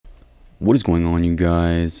What is going on, you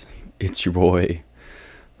guys? It's your boy,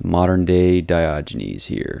 modern day Diogenes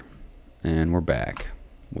here, and we're back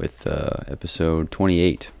with episode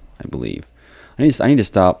 28, I believe. I need to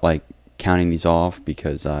stop like counting these off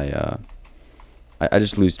because I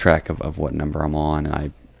just lose track of what number I'm on,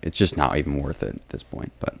 and it's just not even worth it at this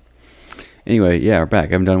point. But anyway, yeah, we're back.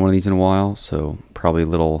 I haven't done one of these in a while, so probably a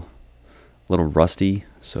little rusty.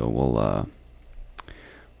 So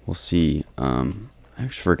we'll see. I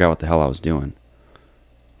just forgot what the hell I was doing.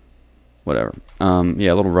 Whatever.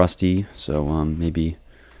 Yeah, a little rusty. So maybe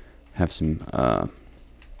have some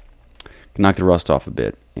knock the rust off a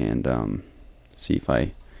bit and see if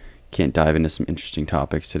I can't dive into some interesting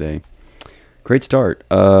topics today. Great start.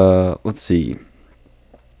 Let's see.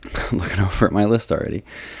 Looking over at my list already.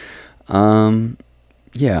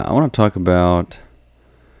 Yeah, I want to talk about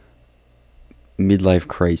midlife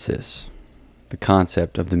crisis. The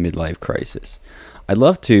concept of the midlife crisis. I'd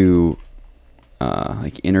love to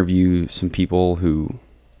interview some people who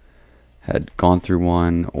had gone through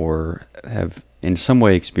one or have in some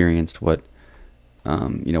way experienced what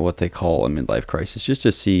what they call a midlife crisis,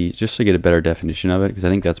 just to get a better definition of it, because I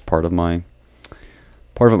think that's part of what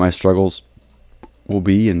my struggles will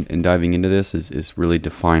be in diving into this is really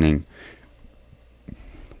defining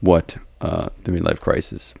what the midlife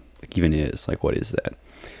crisis even is. Like, what is that?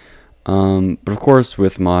 But of course,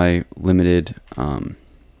 with my limited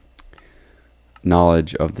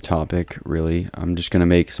knowledge of the topic, really, I'm just going to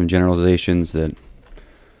make some generalizations that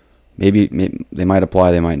maybe they might apply,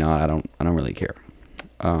 they might not. I don't really care.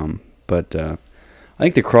 But I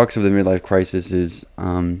think the crux of the midlife crisis is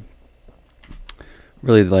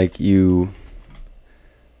really like I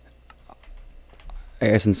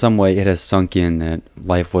guess in some way it has sunk in that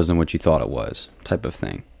life wasn't what you thought it was, type of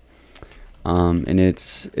thing. And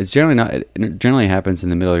it's generally not. It generally happens in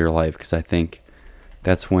the middle of your life, because I think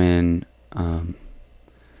that's when,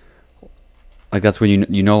 that's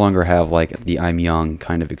when you no longer have like the "I'm young"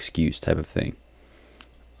 kind of excuse type of thing.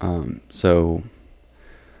 So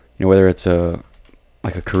whether it's a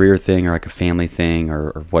career thing or like a family thing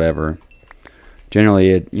or whatever,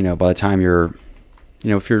 generally by the time you're,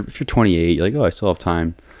 if you're 28, you're like, oh, I still have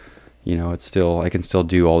time. I can still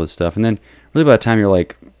do all this stuff, and then really by the time you're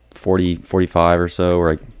like 40, 45 or so,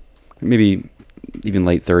 or like maybe even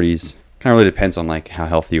late 30s. Kind of really depends on like how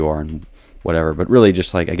healthy you are and whatever, but really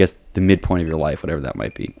just like, I guess, the midpoint of your life, whatever that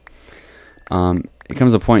might be. It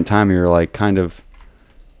comes a point in time where you're like you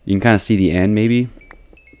can kind of see the end maybe.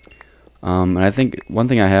 And I think one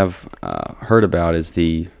thing I have heard about is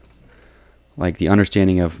the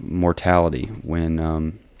understanding of mortality,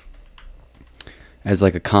 when as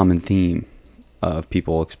like a common theme of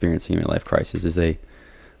people experiencing a midlife crisis is they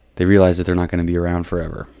realize that they're not going to be around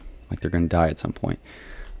forever. Like, they're going to die at some point.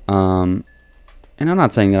 And I'm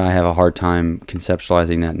not saying that I have a hard time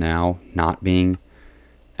conceptualizing that now, not being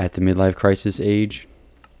at the midlife crisis age.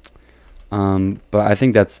 But I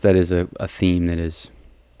think that is a theme that is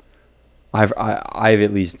I've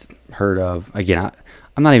at least heard of. Again,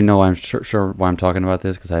 I'm not even sure why I'm talking about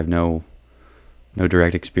this, because I have no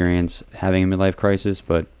direct experience having a midlife crisis,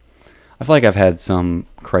 but I feel like I've had some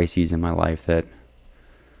crises in my life that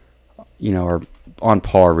are on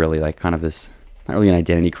par, really, like kind of this, not really an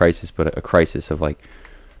identity crisis, but a crisis of like,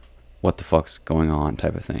 what the fuck's going on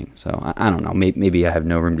type of thing. So I don't know, maybe I have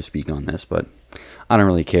no room to speak on this, but I don't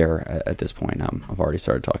really care at this point. I've already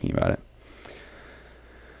started talking about it.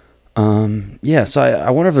 Yeah, so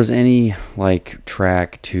I wonder if there's any like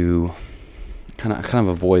track to kind of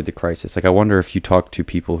avoid the crisis. Like, I wonder if you talk to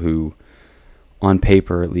people who, on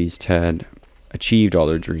paper at least, had achieved all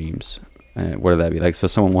their dreams. What would that be? Like, so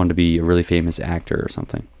someone wanted to be a really famous actor or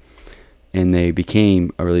something, and they became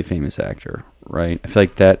a really famous actor, right? I feel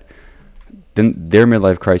like that, then their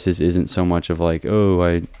midlife crisis isn't so much of like, oh,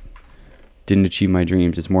 I didn't achieve my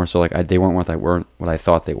dreams. It's more so like they weren't what I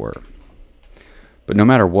thought they were. But no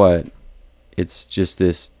matter what, it's just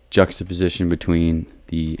this juxtaposition between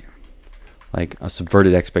a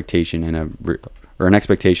subverted expectation and an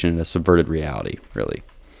expectation and a subverted reality, really,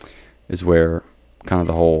 is where kind of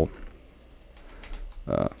the whole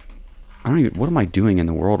what am I doing in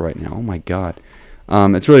the world right now? Oh my God.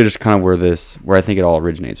 It's really just kind of where I think it all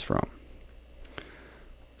originates from.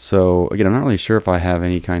 So again, I'm not really sure if I have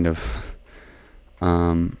any kind of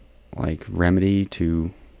remedy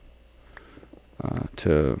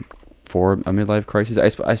for a midlife crisis. I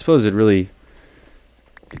suppose it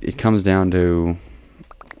comes down to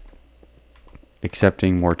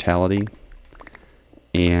accepting mortality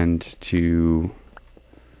and to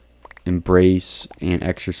embrace and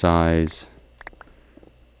exercise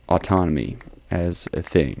autonomy as a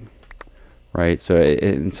thing. right? So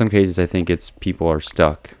in some cases, I think it's people are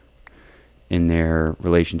stuck in their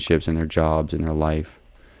relationships and their jobs and their life.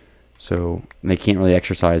 So they can't really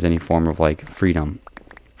exercise any form of like freedom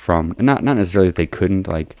from, and not necessarily that they couldn't,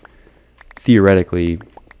 like theoretically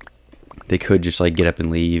they could just like get up and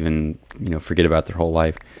leave and, you know, forget about their whole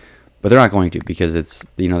life, but they're not going to, because it's,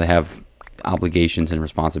 you know, they have obligations and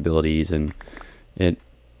responsibilities, and it,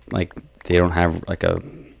 like, they don't have like a,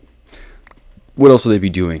 what else would they be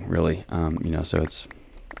doing really? You know, so it's,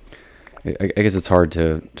 I guess it's hard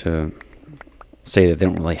to say that they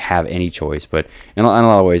don't really have any choice, but in a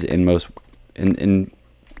lot of ways, in most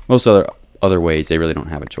other ways, they really don't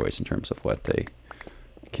have a choice in terms of what they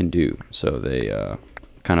can do. So they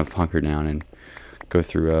kind of hunker down and go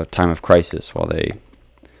through a time of crisis while they,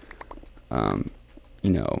 you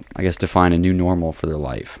know, I guess define a new normal for their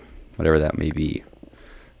life, whatever that may be,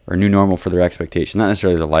 or a new normal for their expectations. Not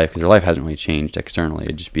necessarily their life, because their life hasn't really changed externally.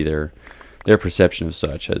 It'd just be their perception of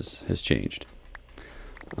such has changed.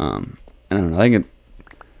 I don't know. I think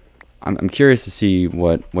I'm curious to see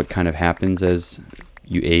what kind of happens as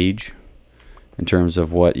you age, in terms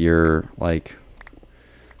of what you're like.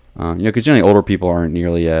 You know, because generally older people aren't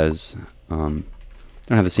nearly as don't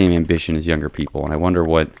have the same ambition as younger people, and I wonder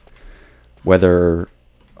whether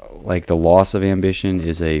like the loss of ambition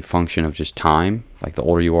is a function of just time. Like the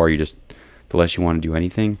older you are, the less you want to do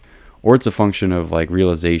anything, or it's a function of like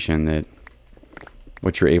realization that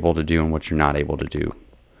what you're able to do and what you're not able to do.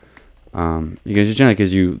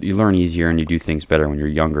 Because you learn easier and you do things better when you're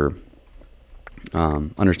younger.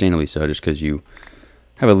 Understandably so, just because you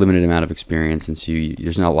have a limited amount of experience, and so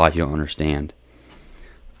there's not a lot you don't understand.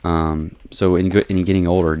 So in getting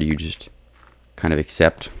older, do you just kind of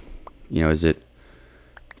accept? You know, is it?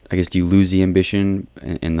 I guess, do you lose the ambition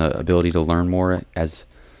and the ability to learn more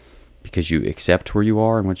because you accept where you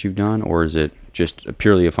are and what you've done, or is it just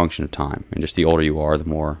purely a function of time? And just the older you are, the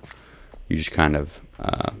more you just kind of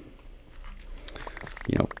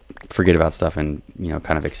you know, forget about stuff and, you know,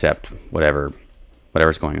 kind of accept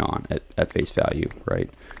whatever's going on at face value, right?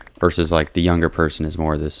 Versus like the younger person is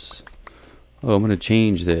more this, oh, I'm going to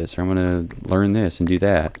change this, or I'm going to learn this and do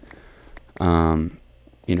that.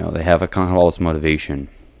 You know, they have a kind of all this motivation,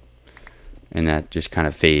 and that just kind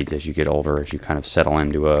of fades as you get older, as you kind of settle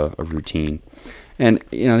into a routine. And,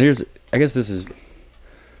 you know, I guess this is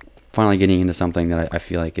finally getting into something that I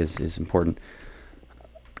feel like is important.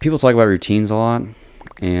 People talk about routines a lot,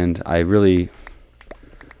 and I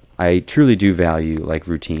truly do value like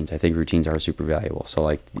routines. I think routines are super valuable. So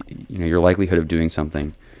like, you know, your likelihood of doing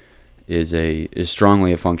something is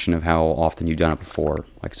strongly a function of how often you've done it before.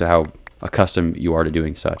 Like, so how accustomed you are to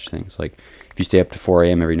doing such things. Like if you stay up to 4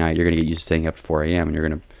 a.m. every night, you're going to get used to staying up to 4 a.m. and you're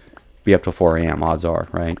going to be up till 4 a.m. odds are,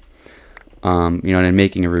 right? You know, and then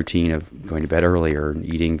making a routine of going to bed early or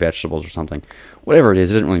eating vegetables or something, whatever it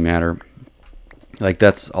is, it doesn't really matter. Like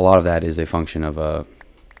a lot of that is a function of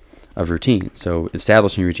routine. So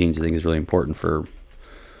establishing routines, I think, is really important for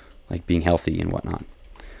like being healthy and whatnot.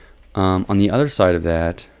 On the other side of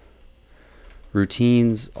that,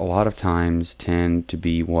 routines a lot of times tend to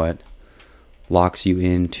be what locks you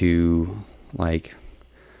into, like,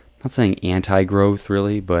 not saying anti-growth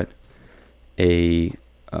really, but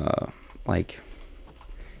like,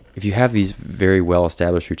 if you have these very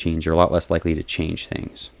well-established routines, you're a lot less likely to change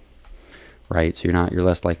things, right? So you're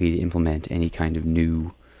less likely to implement any kind of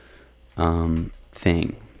new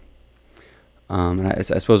thing. And I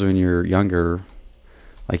suppose when you're younger,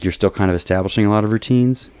 like, you're still kind of establishing a lot of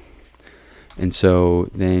routines, and so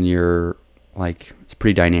then you're like, it's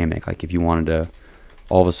pretty dynamic. Like if you wanted to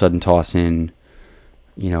all of a sudden toss in,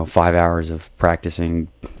 you know, 5 hours of practicing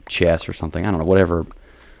chess or something, I don't know, whatever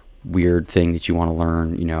weird thing that you want to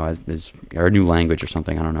learn, you know, or a new language or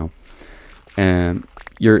something, I don't know. And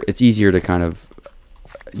it's easier to kind of,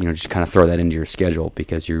 you know, just kind of throw that into your schedule,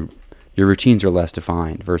 because your routines are less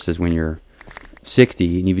defined, versus when you're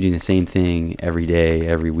 60 and you've been doing the same thing every day,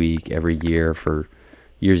 every week, every year for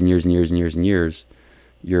years and years and years and years and years.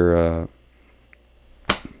 You're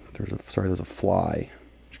there's a fly.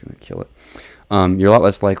 I'm just gonna kill it. You're a lot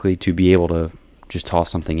less likely to be able to just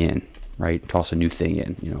toss something in, right? Toss a new thing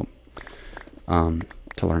in, you know,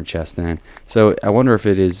 to learn chess then. So I wonder if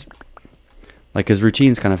it is like, because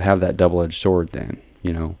routines kind of have that double-edged sword then,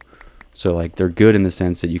 you know. So like, they're good in the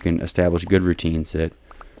sense that you can establish good routines that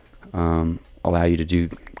allow you to do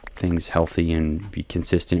things healthy and be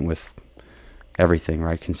consistent with everything,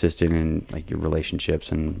 right? Consistent in like your relationships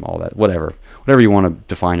and all that, whatever you want to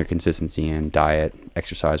define your consistency in, diet,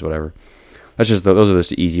 exercise, whatever. Those are just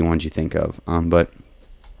the easy ones you think of. But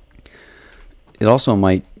it also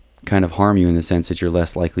might kind of harm you in the sense that you're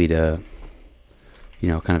less likely to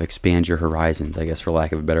kind of expand your horizons, I guess, for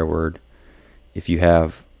lack of a better word, if you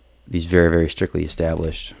have these very, very strictly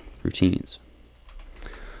established routines.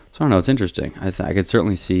 So I don't know, it's interesting. I could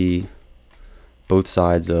certainly see both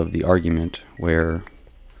sides of the argument where,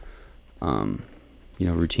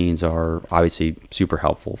 routines are obviously super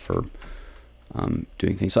helpful for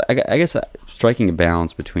doing things. So I guess striking a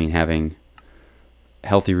balance between having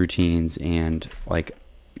healthy routines and like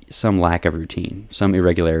some lack of routine, some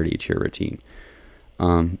irregularity to your routine.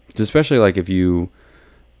 Especially like if you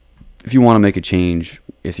want to make a change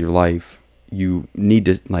with your life, you need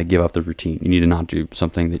to like give up the routine. You need to not do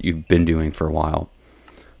something that you've been doing for a while.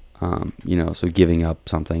 So giving up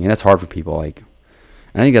something, and that's hard for people. Like,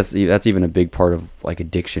 and I think that's even a big part of like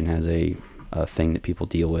addiction as a thing that people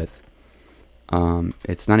deal with.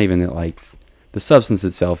 It's not even that like the substance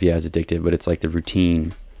itself, yeah, is addictive, but it's like the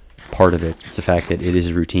routine part of it. It's the fact that it is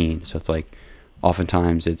a routine. So it's like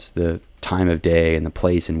oftentimes it's the time of day and the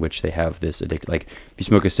place in which they have this addict. Like if you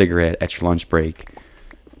smoke a cigarette at your lunch break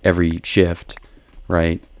every shift,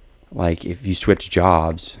 right? Like if you switch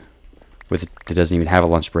jobs that doesn't even have a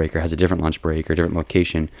lunch break or has a different lunch break or a different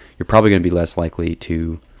location, you're probably going to be less likely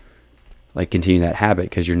to like continue that habit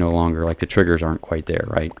because you're no longer like the triggers aren't quite there,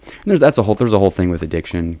 right? And there's a whole thing with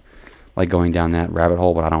addiction, like going down that rabbit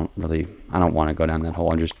hole, but I don't want to go down that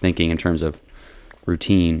hole. I'm just thinking in terms of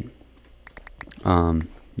routine,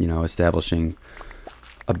 establishing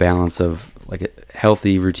a balance of like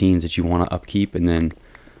healthy routines that you want to upkeep, and then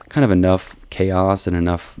kind of enough chaos and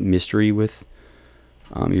enough mystery with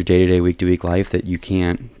your day-to-day, week-to-week life that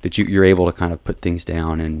you're able to kind of put things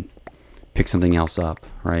down and pick something else up,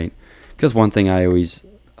 right? Because one thing I always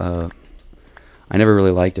I never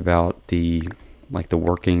really liked about the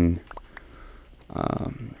working.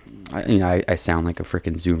 I sound like a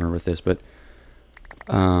freaking Zoomer with this, but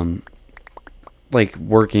like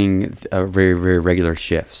working very, very regular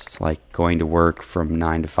shifts, like going to work from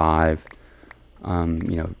 9 to 5,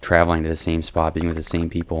 traveling to the same spot, being with the same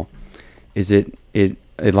people,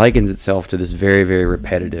 it likens itself to this very, very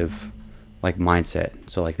repetitive like mindset.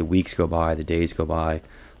 So like the weeks go by, the days go by,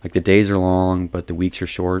 like the days are long, but the weeks are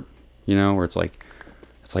short, where it's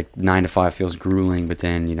like 9 to 5 feels grueling, but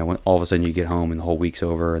then, when all of a sudden you get home and the whole week's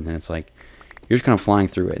over, and then it's like, you're just kind of flying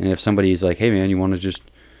through it. And if somebody's like, hey man, you want to just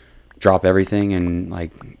drop everything and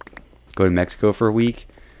like go to Mexico for a week?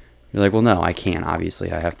 You're like, well, no, I can't.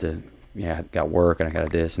 Obviously I have to, I got work and I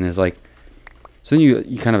got this. And it's like, so then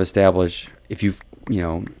you kind of establish, if you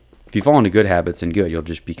fall into good habits and good, you'll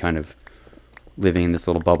just be kind of living in this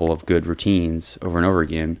little bubble of good routines over and over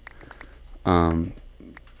again.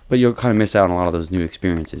 But you'll kind of miss out on a lot of those new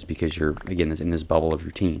experiences because you're, again, in this bubble of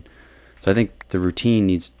routine. So I think the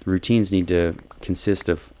routines need to consist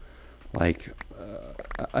of like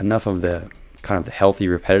enough of the kind of the healthy,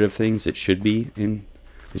 repetitive things that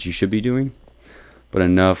you should be doing, but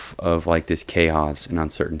enough of like this chaos and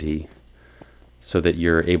uncertainty so that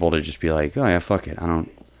you're able to just be like, oh yeah, fuck it,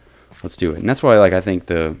 let's do it. And that's why like I think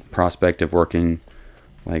the prospect of working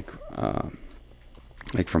like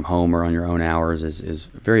from home or on your own hours is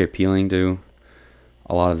very appealing to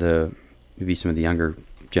a lot of maybe some of the younger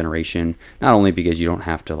generation. Not only because you don't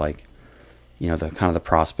have to like, the kind of the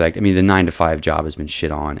prospect. I mean, the 9 to 5 job has been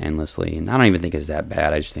shit on endlessly, and I don't even think it's that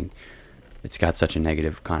bad. I just think it's got such a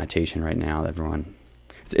negative connotation right now that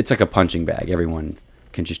it's like a punching bag. Everyone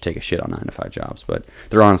can just take a shit on 9 to 5 jobs, but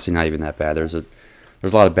they're honestly not even that bad. There's a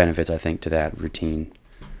lot of benefits, I think, to that routine,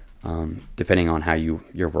 depending on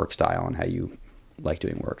your work style and how you like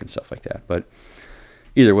doing work and stuff like that. But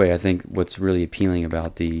either way, I think what's really appealing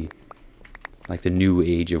about the new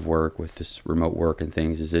age of work with this remote work and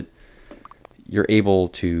things is that you're able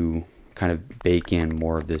to kind of bake in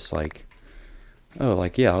more of this like, oh,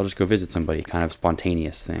 like, yeah, I'll just go visit somebody kind of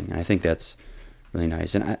spontaneous thing. And I think that's really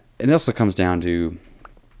nice. And it also comes down to,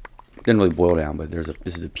 it doesn't really boil down, but this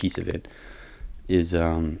is a piece of it, is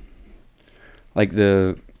like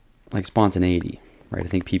spontaneity, right? I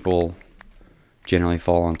think people generally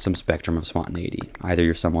fall on some spectrum of spontaneity. Either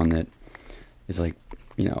you're someone that is like,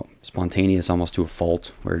 spontaneous almost to a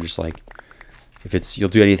fault, where just like, if you'll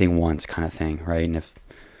do anything once kind of thing, right? And if,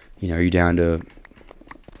 you're down to,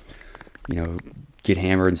 get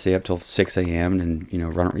hammered and stay up till 6 a.m. and,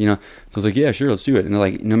 run, so it's like, yeah, sure, let's do it. And they're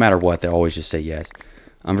like, no matter what, they always just say yes.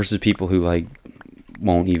 Versus people who like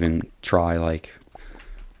won't even try like,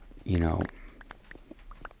 I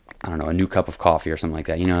don't know, a new cup of coffee or something like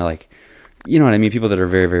that. Like, you know what I mean? People that are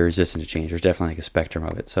very, very resistant to change. There's definitely like a spectrum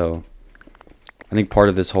of it. So I think part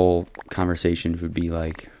of this whole conversation would be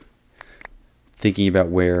like thinking about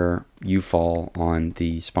where you fall on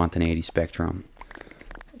the spontaneity spectrum,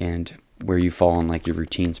 and where you fall on like your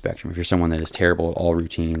routine spectrum. If you're someone that is terrible at all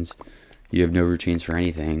routines, you have no routines for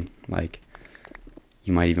anything, like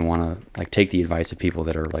you might even want to like take the advice of people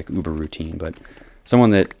that are like uber routine. But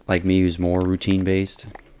someone that like me, who's more routine based,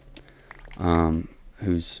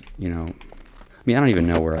 who's, you know, I mean, I don't even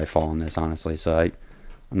know where I fall on this, honestly, so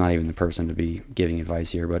I'm not even the person to be giving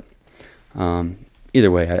advice here. But either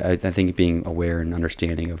way, I think being aware and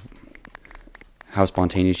understanding of how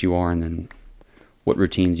spontaneous you are, and then what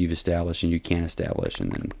routines you've established and you can establish,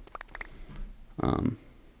 and then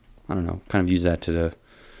I don't know, kind of use that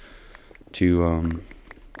to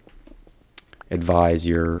advise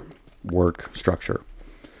your work structure,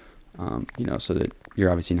 you know, so that you're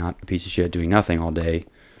obviously not a piece of shit doing nothing all day.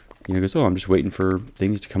 You know, goes, oh, I'm just waiting for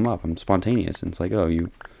things to come up. I'm spontaneous. And it's like, oh,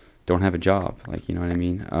 you don't have a job. Like, you know what I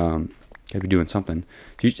mean? Gotta be doing something.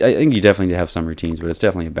 I think you definitely need to have some routines, but it's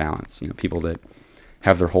definitely a balance. You know, people that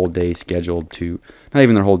have their whole day scheduled to, not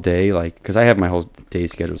even their whole day, like, because I have my whole day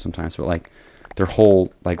scheduled sometimes, but like their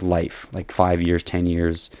whole like life, like 5 years, 10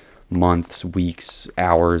 years, months, weeks,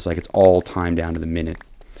 hours, like it's all timed down to the minute.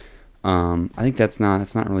 I think that's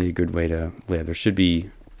not really a good way to live. There should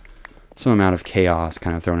be some amount of chaos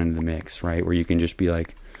kind of thrown into the mix, right? Where you can just be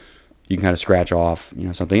like, you can kind of scratch off, you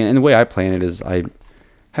know, something. And the way I plan it is I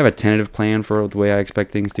have a tentative plan for the way I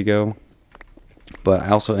expect things to go, but I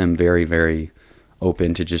also am very, very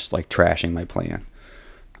open to just like trashing my plan.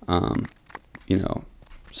 You know,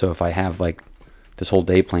 so if I have like this whole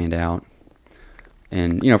day planned out,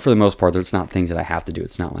 and, you know, for the most part, it's not things that I have to do.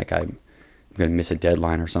 It's not like I'm going to miss a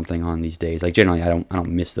deadline or something on these days. Like generally I don't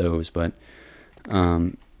miss those, but,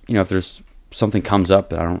 you know, if there's something comes up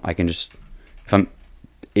that I can just, if I'm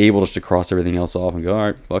able just to cross everything else off and go, all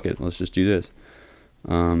right, fuck it, let's just do this.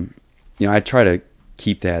 You know, I try to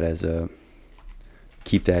keep that in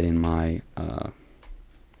my,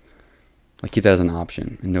 like keep that as an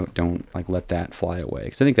option, and don't like let that fly away.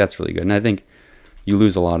 Cause I think that's really good. And I think you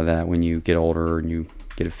lose a lot of that when you get older and you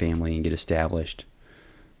get a family and get established.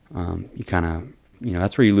 You kind of, you know,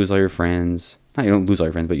 that's where you lose all your friends. Not, you don't lose all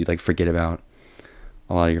your friends, but you like forget about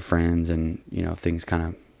a lot of your friends, and, you know, things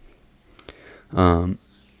kind of,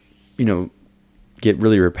 you know, get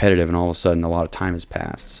really repetitive, and all of a sudden a lot of time has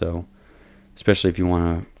passed. So especially if you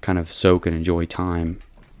want to kind of soak and enjoy time,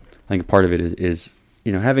 I think part of it is,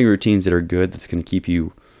 you know, having routines that are good, that's going to keep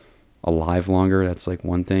you alive longer. That's like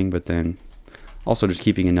one thing, but then also just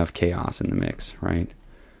keeping enough chaos in the mix, right?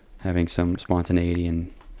 Having some spontaneity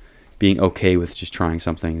and being okay with just trying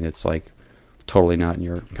something that's like totally not in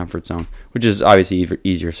your comfort zone, which is obviously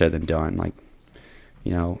easier said than done. Like,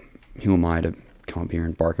 you know, who am I to come up here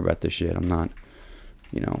and bark about this shit? I'm not,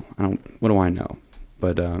 you know, what do I know?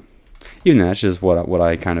 But even that's just what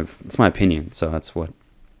I kind of, it's my opinion, so that's what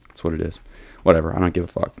it is. Whatever, I don't give a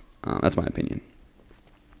fuck. That's my opinion.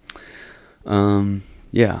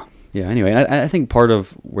 Yeah. Anyway, I think part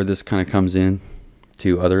of where this kind of comes in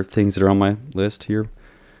to other things that are on my list here,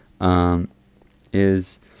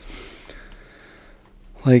 is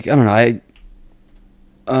like, I don't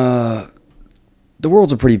know, the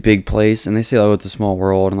world's a pretty big place, and they say, oh, it's a small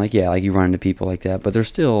world, and like, yeah, like you run into people like that, but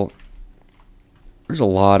there's a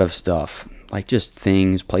lot of stuff, like just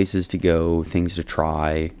things, places to go, things to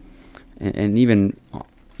try, and even,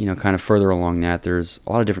 you know, kind of further along that, there's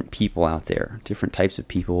a lot of different people out there, different types of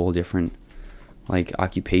people, different like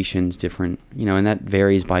occupations, different, you know, and that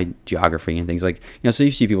varies by geography and things like, you know, so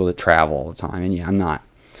you see people that travel all the time, and yeah,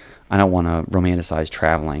 I don't want to romanticize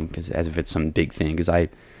traveling because as if it's some big thing, because I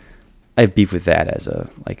have beef with that as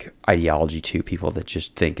a like ideology too. People that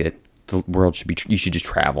just think that the world should be, you should just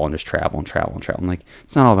travel and just travel and travel and travel. I'm like,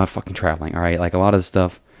 it's not all about fucking traveling, all right? Like a lot of the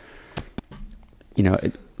stuff, you know,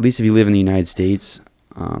 at least if you live in the United States,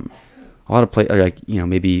 a lot of places, like, you know,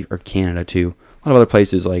 maybe, or Canada too, a lot of other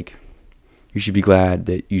places, like, you should be glad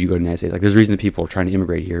that you go to the United States. Like, there's a reason that people are trying to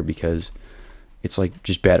immigrate here, because it's like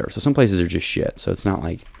just better. So some places are just shit. So it's not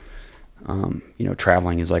like, you know,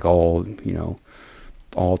 traveling is like all, you know,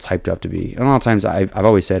 all it's hyped up to be. And a lot of times I've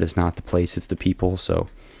always said it's not the place, it's the people. So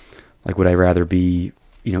like, would I rather be,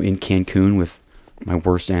 you know, in Cancun with my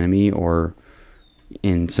worst enemy, or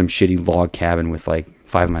in some shitty log cabin with like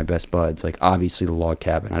 5 of my best buds? Like, obviously the log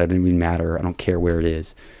cabin. It doesn't even matter. I don't care where it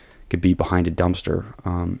is. It could be behind a dumpster.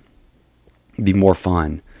 It'd be more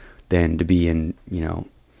fun than to be in, you know,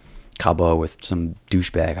 Cabo with some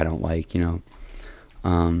douchebag I don't like, you know.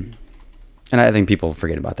 And I think people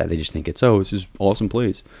forget about that. They just think it's this is awesome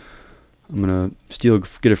place. I'm gonna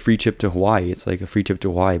get a free trip to Hawaii. It's like a free trip to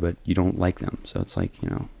Hawaii, but you don't like them, so it's like, you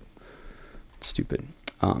know, stupid.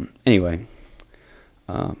 Anyway,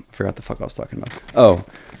 I forgot the fuck I was talking about. Oh,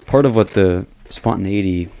 part of what the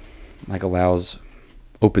spontaneity like allows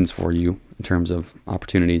opens for you in terms of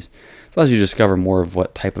opportunities. It allows you to discover more of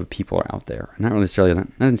what type of people are out there. Not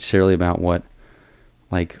necessarily about what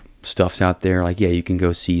like stuff's out there. Like, yeah, you can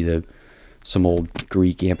go see some old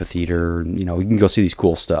Greek amphitheater. You know, you can go see these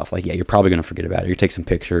cool stuff. Like, yeah, you're probably gonna forget about it. You take some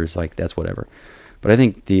pictures. Like, that's whatever. But I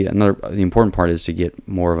think the important part is to get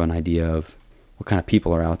more of an idea of what kind of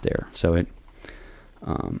people are out there. So it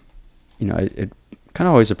kind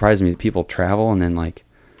of always surprises me that people travel and then like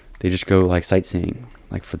they just go like sightseeing,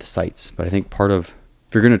 like for the sights. But I think if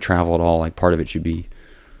you're going to travel at all, like part of it should be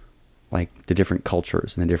like the different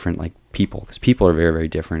cultures and the different like people, because people are very, very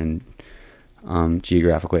different in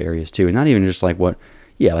geographical areas too. And not even just like what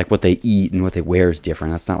they eat and what they wear is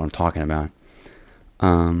different. That's not what I'm talking about.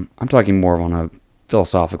 I'm talking more on a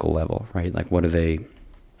philosophical level, right? Like what do they,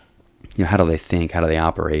 how do they think? How do they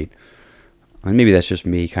operate? And maybe that's just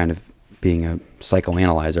me kind of being a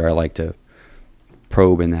psychoanalyzer. I like to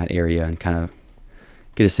probe in that area and kind of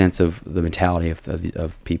get a sense of the mentality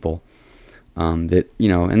of people. I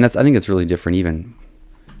think that's really different even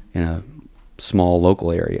in a small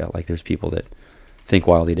local area. Like there's people that think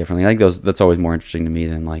wildly differently. I think that's always more interesting to me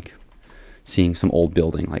than like seeing some old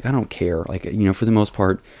building. Like I don't care. Like, for the most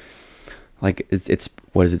part, like it's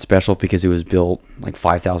what is it special because it was built like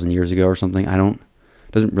 5,000 years ago or something?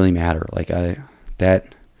 Doesn't really matter. Like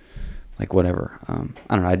whatever.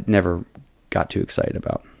 I don't know. I never got too excited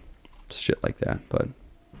about shit like that. But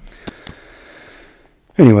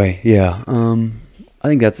anyway, yeah. I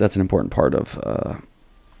think that's an important part of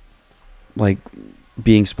like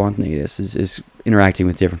being spontaneous is interacting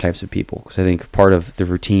with different types of people. Because I think part of the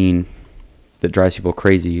routine that drives people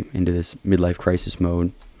crazy into this midlife crisis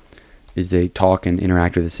mode is they talk and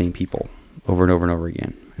interact with the same people over and over and over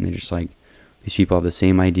again. And they're just like, these people have the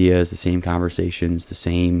same ideas, the same conversations, the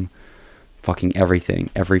same fucking everything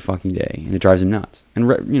every fucking day. And it drives them nuts. And,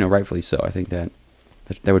 rightfully so. I think that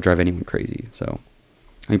would drive anyone crazy. So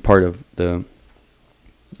I think part of the,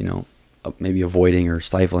 maybe avoiding or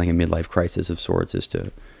stifling a midlife crisis of sorts is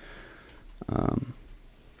to,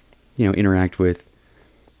 interact with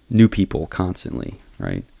new people constantly,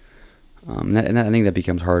 right? And I think that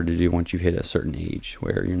becomes hard to do once you've hit a certain age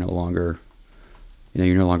where you're no longer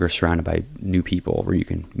surrounded by new people where you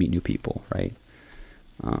can meet new people, right?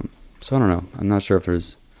 So I don't know. I'm not sure if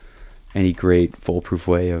there's any great foolproof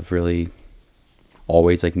way of really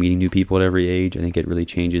always like meeting new people at every age. I think it really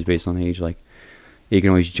changes based on age. Like you can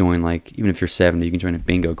always join, like even if you're 70, you can join a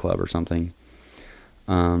bingo club or something.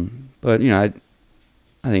 But I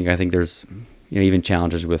think there's even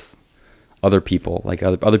challenges with other people. Like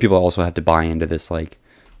other people also have to buy into this like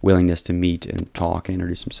willingness to meet and talk and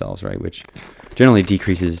introduce themselves, right? Which generally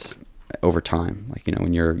decreases over time. Like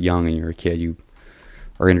when you're young and you're a kid, you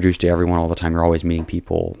are introduced to everyone all the time. You're always meeting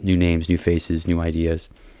people, new names, new faces, new ideas.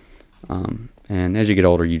 And as you get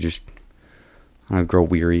older, you just grow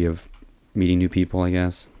weary of meeting new people, I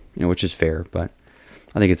guess. Which is fair, but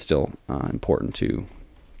I think it's still important to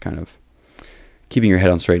kind of keeping your head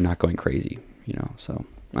on straight and not going crazy. So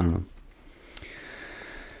I don't know.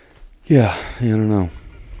 Yeah, I don't know.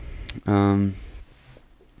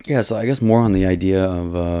 So I guess more on the idea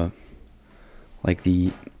of like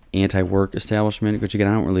the anti-work establishment, which again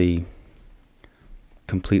I don't really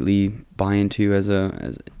completely buy into as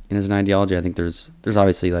an ideology. I think there's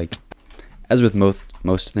obviously, like as with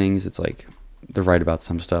most things, it's like they're right about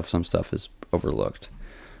some stuff is overlooked.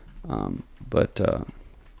 But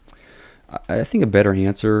I think a better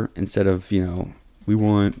answer, instead of we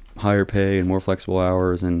want higher pay and more flexible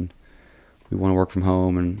hours and we want to work from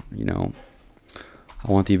home and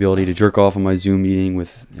I want the ability to jerk off on my Zoom meeting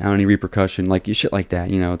without any repercussion, like shit like that.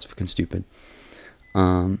 It's fucking stupid.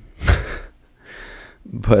 But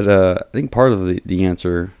I think part of the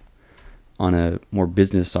answer on a more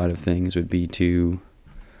business side of things would be to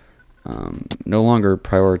no longer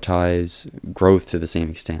prioritize growth to the same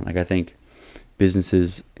extent. Like I think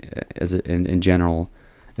businesses in general,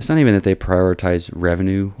 it's not even that they prioritize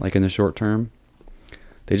revenue like in the short term.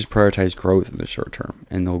 They just prioritize growth in the short term,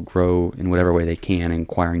 and they'll grow in whatever way they can,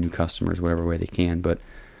 acquiring new customers, whatever way they can. But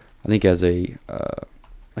I think as a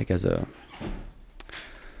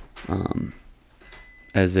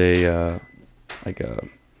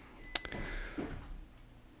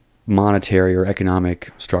monetary or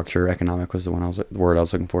economic structure, economic was the word I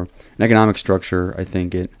was looking for. An economic structure, I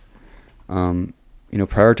think it,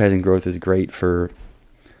 prioritizing growth is great for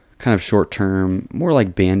kind of short term, more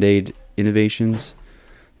like Band-Aid innovations,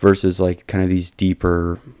 versus like kind of these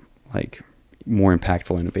deeper, like more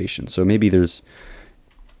impactful innovations. So maybe there's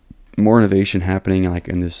more innovation happening like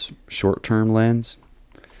in this short-term lens,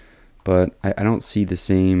 but I don't see the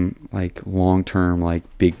same like long-term, like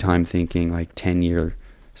big time thinking, like 10-year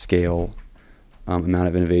scale amount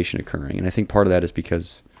of innovation occurring. And I think part of that is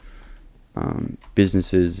because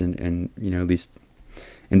businesses and at least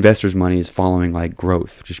investors' money is following like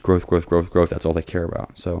growth, just growth. That's all they care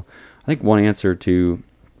about. So I think one answer to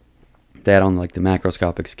that on like the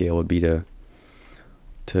macroscopic scale would be to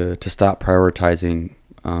stop prioritizing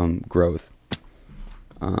growth.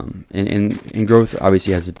 And growth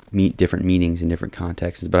obviously has different meanings in different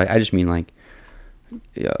contexts, but I just mean like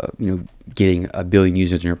getting a billion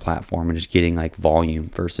users on your platform and just getting like volume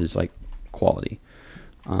versus like quality.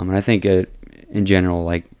 And I think in general,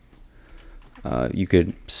 like you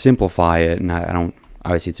could simplify it, and I don't,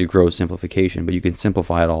 obviously it's a gross simplification, but you can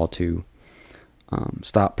simplify it all to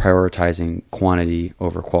stop prioritizing quantity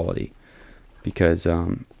over quality, because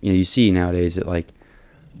you see nowadays that like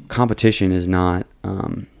competition is not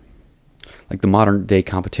like the modern day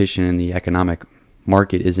competition in the economic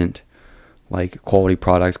market isn't like quality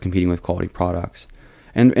products competing with quality products,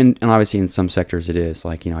 and obviously in some sectors it is,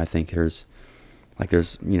 like I think there's like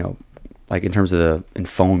in terms of in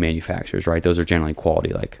phone manufacturers, right? Those are generally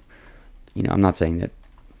quality. Like, I'm not saying that,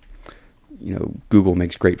 Google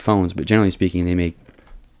makes great phones, but generally speaking,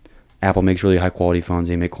 Apple makes really high quality phones.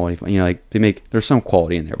 They make quality phones, there's some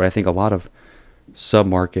quality in there, but I think a lot of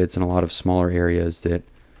sub-markets and a lot of smaller areas that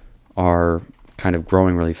are kind of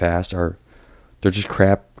growing really fast they're just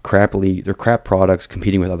crap products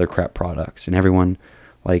competing with other crap products, and everyone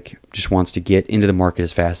like just wants to get into the market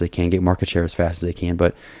as fast as they can, get market share as fast as they can,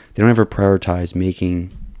 but they don't ever prioritize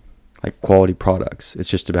making like quality products. It's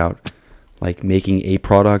just about like making a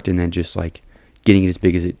product and then just like getting it as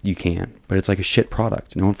big as you can, but it's like a shit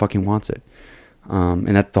product. No one fucking wants it.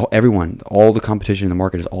 And all the competition in the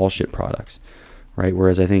market is all shit products, right?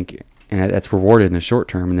 Whereas I think, and that's rewarded in the short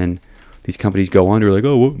term, and then these companies go under like,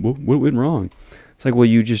 oh, what went wrong? It's like, well,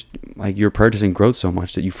 you just like you're prioritizing growth so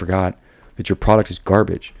much that you forgot that your product is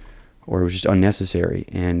garbage, or it was just unnecessary,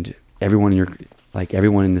 and everyone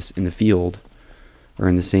in the field or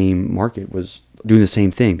in the same market was doing the same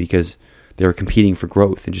thing because they were competing for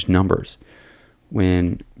growth and just numbers.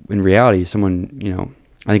 When in reality, someone,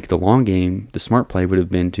 I think the long game, the smart play would have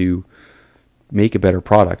been to make a better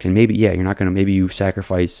product, and maybe maybe you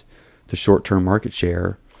sacrifice the short-term market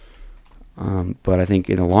share, but I think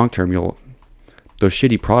in the long term those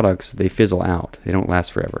shitty products, they fizzle out. They don't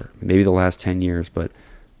last forever. Maybe they'll last 10 years, but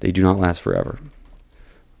they do not last forever.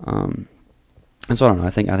 And so I don't know.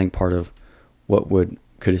 I think part of what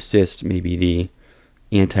could assist maybe the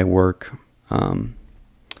anti-work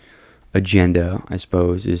agenda, I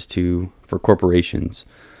suppose, is for corporations,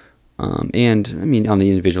 and I mean on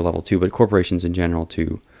the individual level too, but corporations in general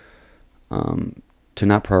to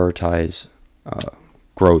not prioritize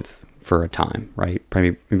growth for a time, right?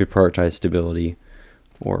 Maybe prioritize stability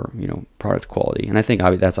or product quality. And I think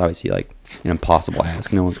that's obviously like an impossible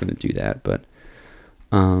ask. No one's going to do that, but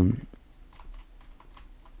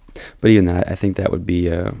even that, I think that would be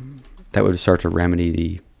that would start to remedy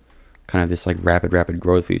the kind of this like rapid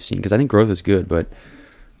growth we've seen, because I think growth is good, but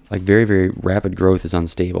like very, very rapid growth is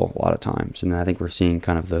unstable a lot of times, and I think we're seeing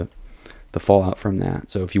kind of the fallout from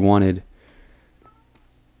that. So if you wanted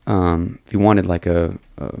like a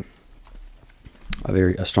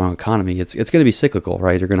strong economy, it's going to be cyclical,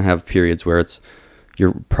 right? You're going to have periods where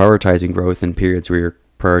you're prioritizing growth and periods where you're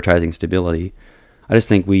prioritizing stability. I just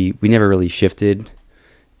think we never really shifted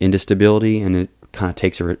into stability, and it kind of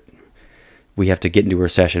takes we have to get into a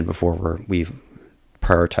recession before we've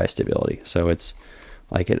prioritized stability. So it's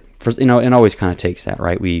like it always kind of takes that,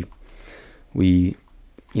 right? We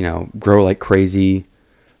grow like crazy,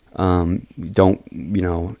 everything's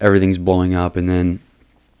blowing up, and then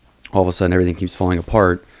all of a sudden everything keeps falling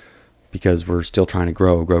apart because we're still trying to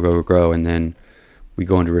grow, and then we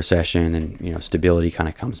go into recession, and stability kind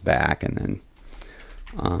of comes back, and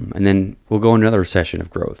then we'll go into another recession of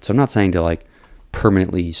growth. So I'm not saying to like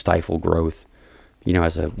permanently stifle growth,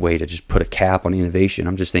 as a way to just put a cap on innovation.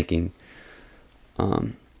 I'm just thinking,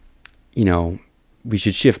 we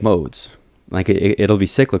should shift modes. Like it'll be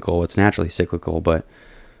cyclical. It's naturally cyclical, but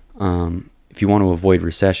if you want to avoid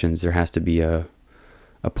recessions, there has to be a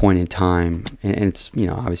point in time, and it's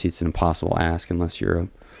obviously it's an impossible ask unless you're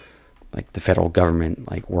like the federal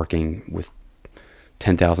government, like working with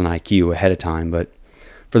 10,000 IQ ahead of time. But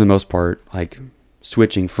for the most part, like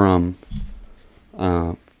switching from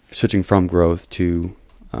growth to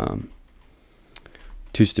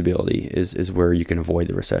stability is where you can avoid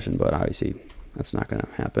the recession, but obviously that's not going to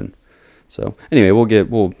happen. So anyway,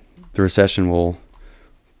 the recession will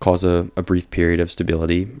cause a brief period of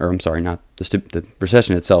stability, or I'm sorry, not the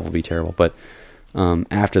recession itself will be terrible, but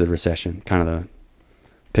after the recession, kind of the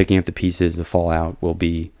picking up the pieces, the fallout will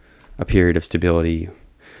be a period of stability.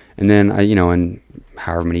 And then in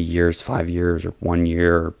however many years, 5 years or 1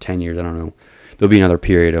 year or 10 years, I don't know, there'll be another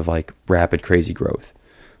period of like rapid, crazy growth.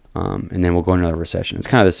 And then we'll go into another recession. It's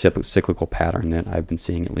kind of the cyclical pattern that I've been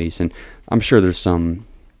seeing, at least. And I'm sure there's some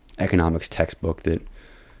economics textbook that,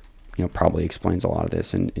 probably explains a lot of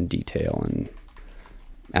this in detail and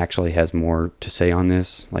actually has more to say on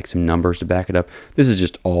this, like some numbers to back it up. This is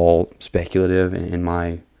just all speculative in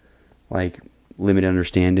my like limited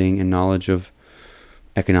understanding and knowledge of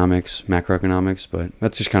economics, macroeconomics, but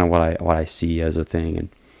that's just kind of what I see as a thing. And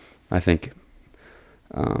I think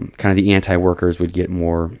kind of the anti-workers would get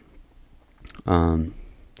more,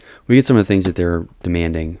 we get some of the things that they're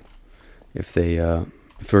demanding if there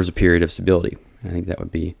was a period of stability. I think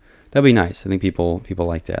that'd be nice. I think people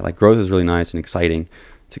like that. Like growth is really nice and exciting.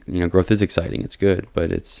 Growth is exciting. It's good,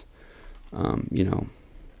 but it's,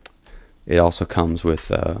 it also comes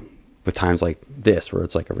with times like this where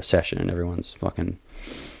it's like a recession and everyone's fucking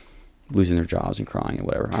losing their jobs and crying and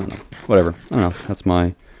whatever. I don't know. Whatever. I don't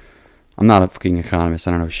know. I'm not a fucking economist.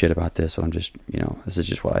 I don't know shit about this, but I'm just, this is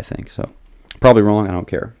just what I think. So probably wrong. I don't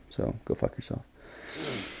care. So go fuck yourself.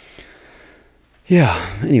 Yeah.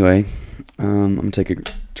 Anyway, I'm gonna take a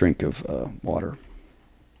drink of water.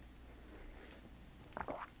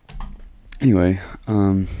 Anyway,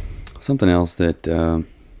 something else that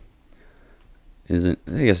isn't,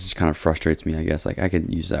 I guess it just kind of frustrates me, I guess. Like I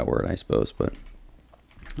could use that word, I suppose, but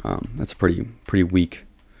that's a pretty weak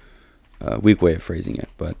way of phrasing it.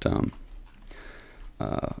 But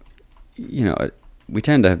we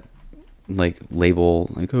tend to like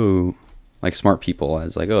label like smart people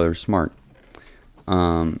as like, oh, they're smart.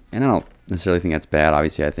 And I don't necessarily think that's bad.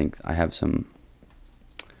 Obviously, I think I have some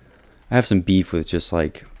beef with just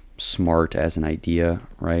like smart as an idea,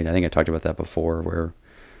 right? I think I talked about that before, where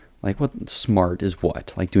like, what smart is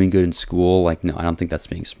what? Like doing good in school? Like, no, I don't think that's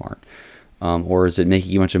being smart. Or is it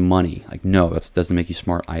making you a bunch of money? Like, no, that doesn't make you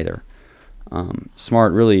smart either.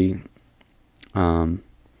 Smart really,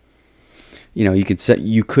 you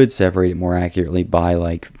could separate it more accurately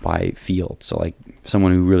by field. So like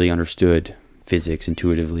someone who really understood physics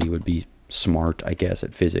intuitively would be smart, I guess,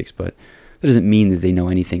 at physics, but that doesn't mean that they know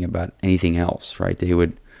anything about anything else, right? They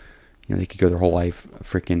would, they could go their whole life a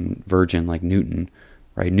freaking virgin like Newton,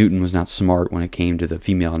 right? Newton was not smart when it came to the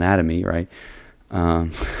female anatomy, right?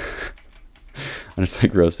 I'm just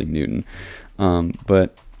like roasting Newton.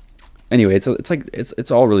 But anyway,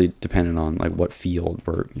 it's all really dependent on like what field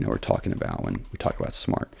we're talking about when we talk about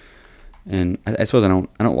smart. And I suppose I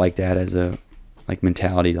don't like that as a like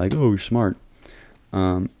mentality, like, oh, you're smart.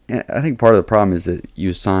 And I think part of the problem is that you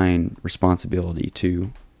assign responsibility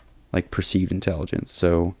to like perceived intelligence.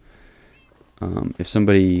 So if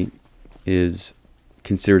somebody is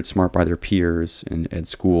considered smart by their peers at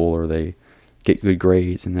school, or they get good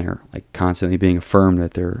grades and they're like constantly being affirmed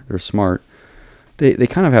that they're smart, they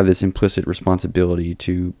kind of have this implicit responsibility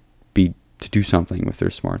to do something with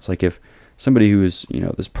their smarts. Like if somebody who is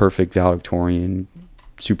this perfect valedictorian,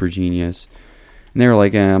 super genius, and they're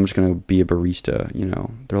like, I'm just gonna be a barista,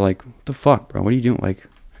 they're like, what the fuck, bro? What are you doing? Like,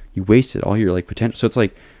 you wasted all your like potential. So it's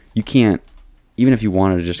like you can't, even if you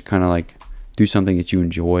wanted to just kind of like do something that you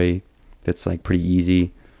enjoy, that's like pretty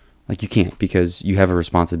easy, like you can't, because you have a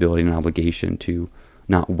responsibility and an obligation to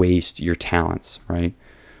not waste your talents, right?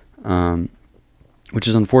 Which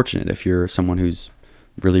is unfortunate if you're someone who's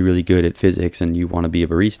really, really good at physics and you want to be a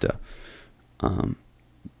barista.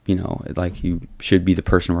 Like you should be the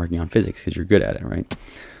person working on physics because you're good at it, right?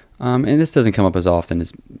 And this doesn't come up as often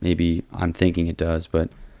as maybe I'm thinking it does, but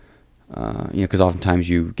because oftentimes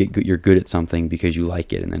you're good at something because you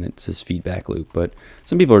like it, and then it's this feedback loop. But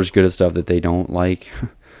some people are just good at stuff that they don't like,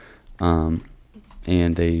 and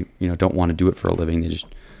they don't want to do it for a living.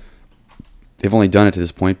 They've only done it to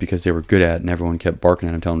this point because they were good at it, and everyone kept barking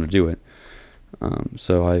at them, telling them to do it.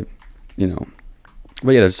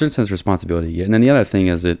 But yeah, there's a certain sense of responsibility. And then the other thing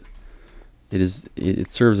is it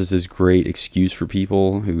serves as this great excuse for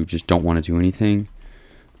people who just don't want to do anything,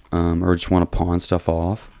 or just want to pawn stuff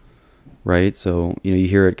off, right? So, you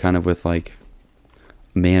hear it kind of with like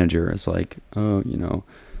a manager. It's like, oh,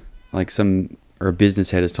 like a business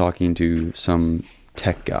head is talking to some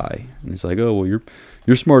tech guy, and it's like, oh, well,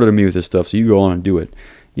 you're smarter than me with this stuff, so you go on and do it,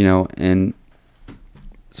 and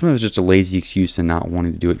sometimes it's just a lazy excuse to not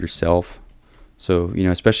wanting to do it yourself. So,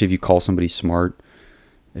 especially if you call somebody smart,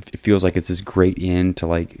 it feels like it's this great in to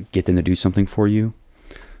like get them to do something for you.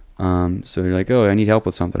 So you're like, oh, I need help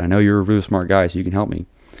with something. I know you're a really smart guy, so you can help me.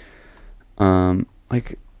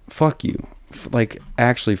 Like, fuck you. Like,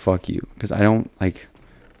 actually fuck you. Because I don't, like,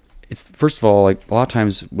 it's, first of all, like, a lot of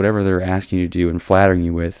times, whatever they're asking you to do and flattering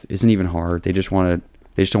you with isn't even hard. They just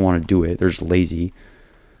don't want to do it. They're just lazy.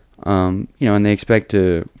 You know, and they expect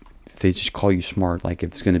to, if they just call you smart, like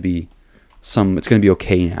it's going to be it's going to be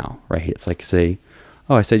okay now, right? It's like, say,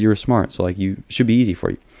 oh, I said you were smart, so like it should be easy for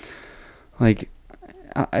you. Like,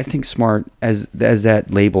 I think smart as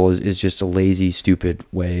that label is just a lazy, stupid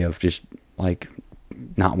way of just like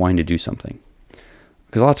not wanting to do something.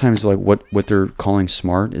 Because a lot of times, like what they're calling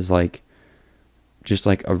smart is like just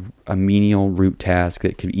like a menial root task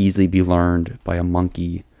that could easily be learned by a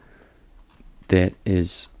monkey. That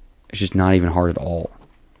is, it's just not even hard at all.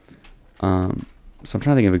 So I'm trying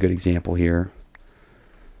to think of a good example here.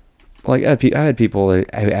 Like I had people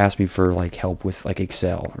that asked me for like help with like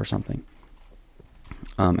Excel or something.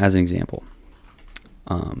 As an example,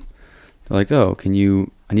 they're like, "Oh, I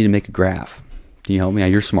need to make a graph. Can you help me?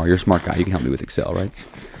 You're smart. You're a smart guy. You can help me with Excel, right?"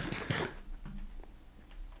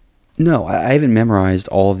 No, I haven't memorized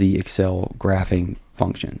all of the Excel graphing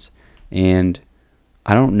functions, and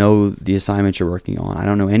I don't know the assignment you're working on. I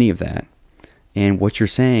don't know any of that. And what you're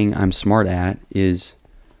saying I'm smart at is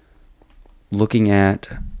looking at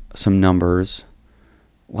some numbers,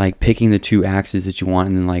 like picking the two axes that you want,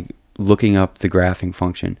 and then like looking up the graphing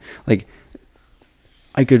function. Like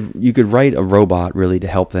you could write a robot really to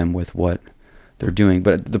help them with what they're doing.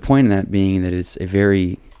 But the point in that being that it's a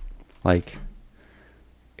very like,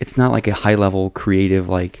 it's not like a high level creative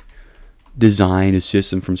like design a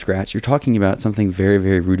system from scratch. You're talking about something very,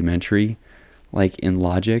 very rudimentary, like in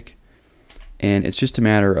logic. And it's just a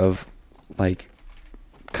matter of like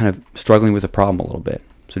kind of struggling with a problem a little bit.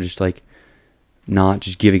 So just like not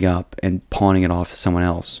just giving up and pawning it off to someone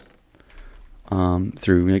else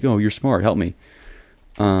through like, oh, you're smart, help me.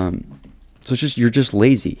 So it's just, you're just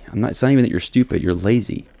lazy. It's not even that you're stupid, you're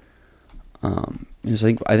lazy. And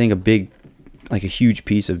so I think a huge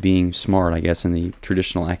piece of being smart, I guess, in the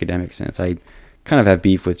traditional academic sense, I kind of have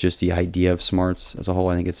beef with just the idea of smarts as a whole.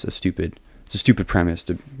 I think it's a stupid premise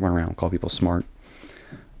to run around and call people smart.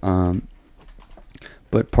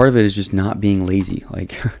 But part of it is just not being lazy,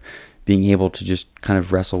 like being able to just kind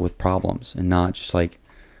of wrestle with problems and not just like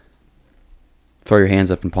throw your hands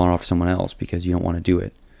up and pawn it off to someone else because you don't want to do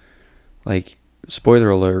it. Like, spoiler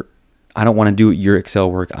alert, I don't want to do your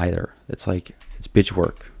Excel work either. It's like, it's bitch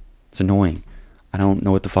work. It's annoying. I don't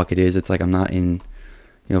know what the fuck it is. It's like, I'm not in,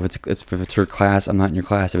 you know, if it's your class, I'm not in your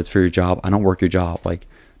class. If it's for your job, I don't work your job. Like,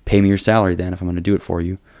 pay me your salary then if I'm going to do it for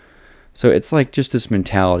you. So it's like just this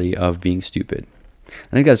mentality of being stupid.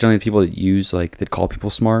 I think that's generally the people that call people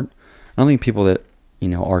smart. I don't think people that, you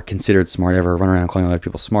know, are considered smart ever run around calling other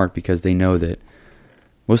people smart, because they know that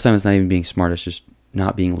most of the time it's not even being smart. It's just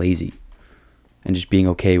not being lazy and just being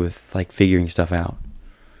okay with like figuring stuff out,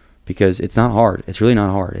 because it's not hard. It's really not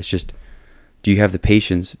hard. It's just, do you have the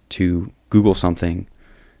patience to Google something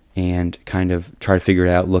and kind of try to figure it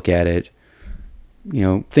out, look at it, you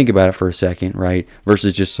know, think about it for a second, right?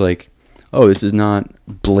 Versus just like, oh, this is not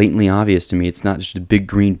blatantly obvious to me. It's not just a big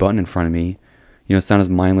green button in front of me. You know, it's not as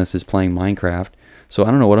mindless as playing Minecraft. So I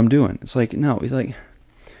don't know what I'm doing. It's like, no, it's like,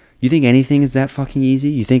 you think anything is that fucking easy?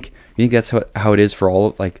 You think that's how it is for all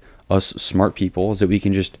of like us smart people, is that we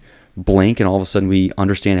can just blink and all of a sudden we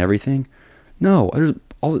understand everything? No, I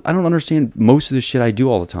don't understand most of the shit I do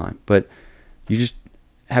all the time, but you just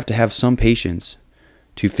have to have some patience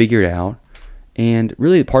to figure it out. And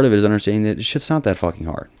really part of it is understanding that shit's not that fucking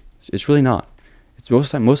hard. It's really not. It's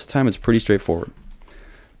most of the time it's pretty straightforward.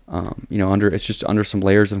 You know, it's just under some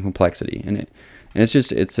layers of complexity, and it's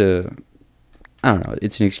I don't know,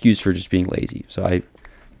 it's an excuse for just being lazy. So I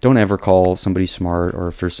don't ever call somebody smart, or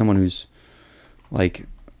if there's someone who's like,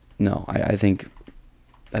 no, I think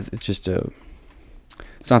it's just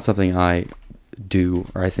it's not something I do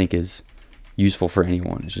or I think is useful for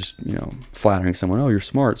anyone. It's just, you know, flattering someone. Oh, you're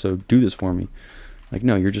smart, so do this for me. Like,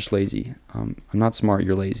 no, you're just lazy. I'm not smart,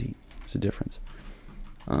 you're lazy. It's a difference.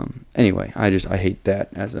 Anyway, I hate that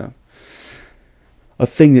as a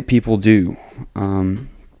thing that people do,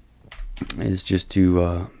 is just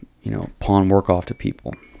to, you know, pawn work off to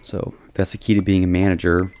people. So if that's the key to being a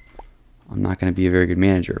manager, I'm not going to be a very good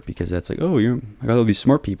manager, because that's like, oh, I got all these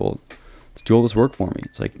smart people to do all this work for me.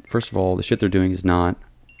 It's like, first of all, the shit they're doing does not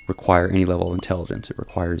require any level of intelligence. It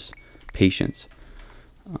requires patience.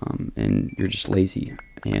 And you're just lazy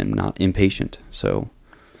and not impatient. So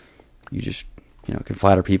you just, you know, can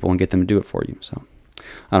flatter people and get them to do it for you. So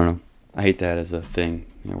I don't know. I hate that as a thing,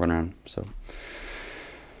 you know, run around. So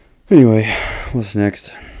anyway, what's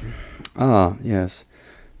next? Yes.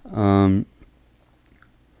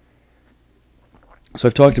 So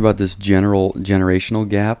I've talked about this generational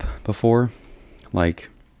gap before, like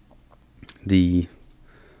the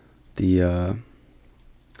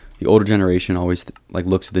older generation always like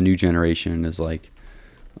looks at the new generation as like,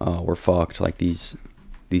 oh, we're fucked. Like these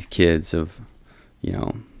these kids of, you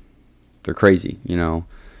know, they're crazy, you know.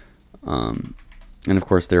 And of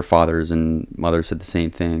course their fathers and mothers said the same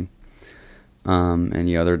thing. And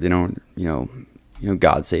you know, they don't, you know,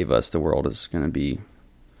 God save us, the world is gonna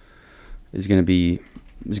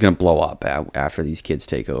blow up after these kids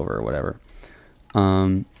take over or whatever.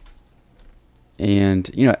 And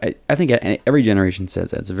you know, I think every generation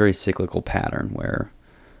says that. It's a very cyclical pattern where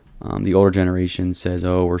the older generation says,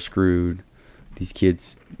 "Oh, we're screwed. These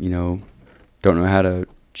kids, you know, don't know how to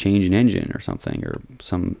change an engine or something," or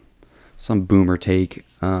some boomer take.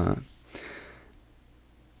 And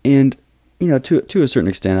you know, to a certain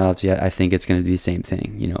extent, obviously, I think it's going to be the same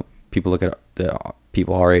thing. You know, people look at the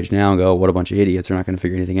people our age now and go, "What a bunch of idiots! They're not going to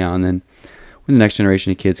figure anything out." And then when the next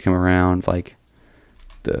generation of kids come around, like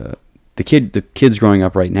the kids growing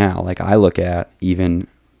up right now, like I look at even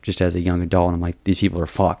just as a young adult, and I'm like, these people are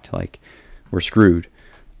fucked. Like, we're screwed.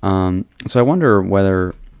 So I wonder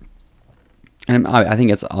whether, and I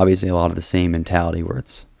think it's obviously a lot of the same mentality where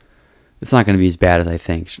it's not going to be as bad as I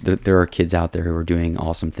think. There are kids out there who are doing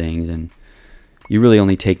awesome things, and you really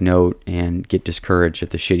only take note and get discouraged at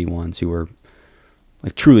the shitty ones who are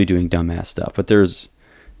like truly doing dumbass stuff. But there's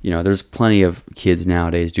plenty of kids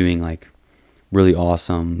nowadays doing like really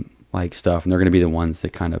awesome like stuff, and they're going to be the ones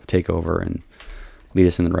that kind of take over and lead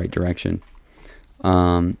us in the right direction.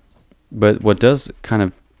 But what does kind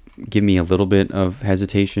of give me a little bit of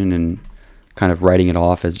hesitation and kind of writing it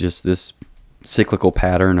off as just this cyclical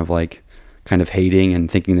pattern of like kind of hating and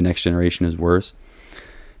thinking the next generation is worse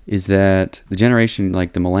is that the generation,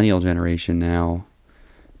 like the millennial generation now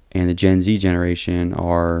and the Gen Z generation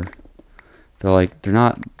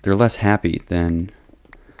they're less happy than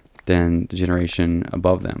the generation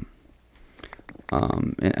above them.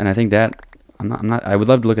 And I think that I would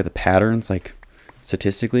love to look at the patterns like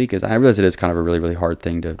statistically, because I realize it is kind of a really, really hard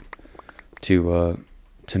thing to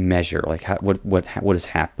measure, like what does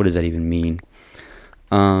that even mean?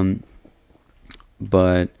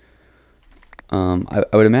 But I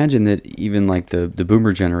would imagine that even like the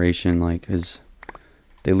boomer generation, like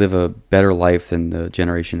they live a better life than the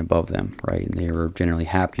generation above them, right? And they were generally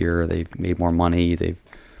happier. They've made more money. They've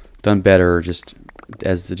done better. Just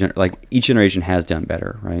as each generation has done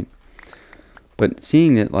better, right? But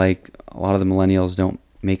seeing that like a lot of the millennials don't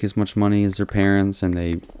make as much money as their parents, and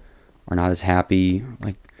they are not as happy,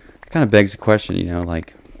 like it kind of begs the question, you know,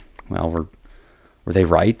 like, well, were they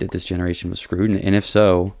right that this generation was screwed? And if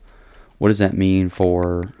so, what does that mean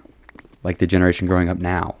for like the generation growing up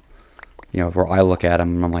now? You know, where I look at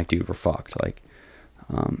them and I'm like, dude, we're fucked. Like,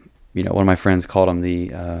 you know, one of my friends called them the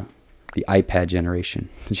iPad generation,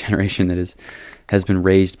 the generation that has been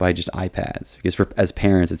raised by just iPads. Because as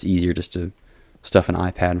parents, it's easier just to stuff an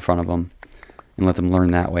iPad in front of them and let them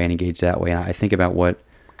learn that way and engage that way. And I think about what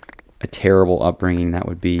a terrible upbringing that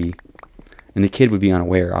would be. And the kid would be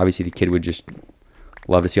unaware. Obviously, the kid would just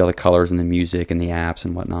love to see all the colors and the music and the apps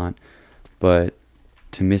and whatnot. But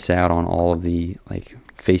to miss out on all of the like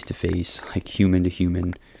face-to-face, like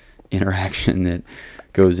human-to-human interaction that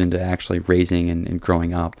goes into actually raising and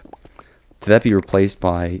growing up, to that be replaced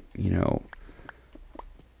by, you know,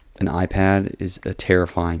 an iPad is a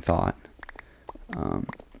terrifying thought.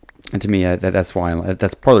 And to me, that's why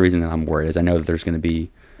that's part of the reason that I'm worried, is I know that there's going to be,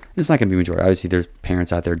 it's not going to be majority. Obviously, there's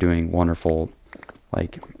parents out there doing wonderful,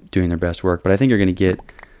 like doing their best work, but I think you're going to get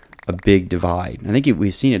a big divide. I think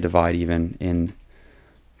we've seen a divide even in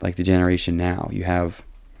like the generation now. You have,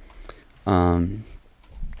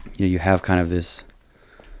 you have kind of this,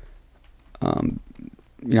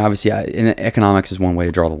 you know, obviously, and economics is one way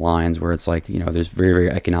to draw the lines where it's like, you know, there's very,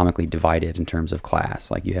 very economically divided in terms of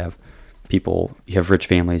class. Like you have rich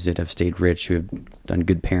families that have stayed rich, who have done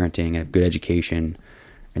good parenting and have good education,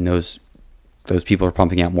 and those people are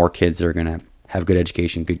pumping out more kids that are going to have good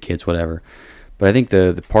education, good kids, whatever. But I think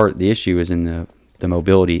the issue is in the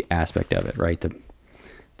mobility aspect of it, right?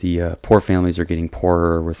 The poor families are getting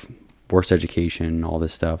poorer with worse education and all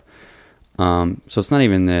this stuff. So it's not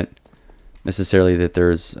even that necessarily that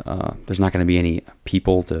there's not going to be any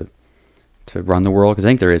people to run the world, because I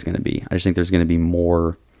think there is going to be. I just think there's going to be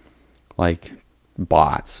more like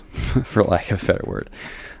bots, for lack of a better word,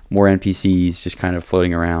 more NPCs just kind of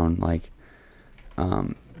floating around, like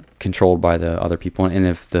controlled by the other people. And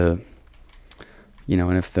if the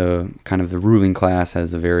kind of the ruling class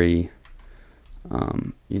has a very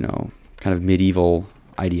you know, kind of medieval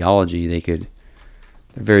ideology, they're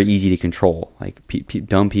very easy to control. Like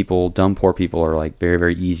dumb poor people are like very,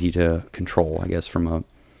 very easy to control, I guess, from a,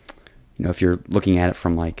 you know, if you're looking at it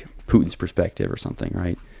from like Putin's perspective or something,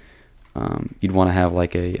 right? You'd want to have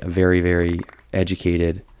like a very, very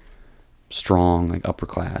educated, strong, like upper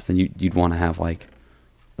class. Then you'd want to have like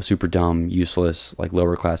a super dumb, useless, like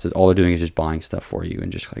lower classes. All they're doing is just buying stuff for you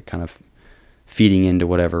and just like kind of feeding into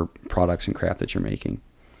whatever products and craft that you're making.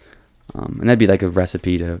 And that'd be like a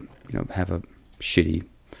recipe to, have a shitty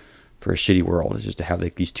world, is just to have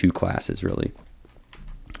like these two classes really.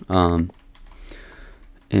 So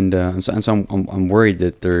I'm worried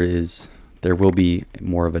that there will be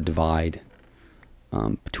more of a divide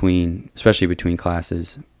especially between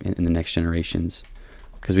classes in the next generations,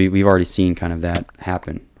 because we've already seen kind of that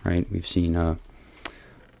happen, right? We've seen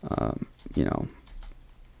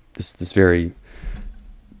this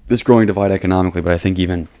growing divide economically, but I think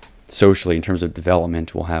even socially in terms of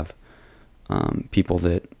development, we'll have people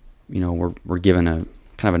that were given a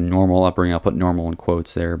kind of a normal upbringing. I'll put normal in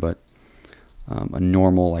quotes there, but a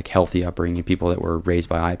normal, like, healthy upbringing, people that were raised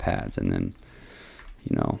by iPads, and then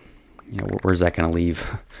where's that going to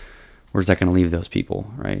leave? Where's that going to leave those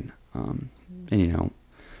people, right? Kind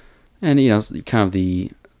of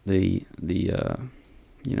the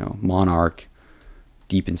monarch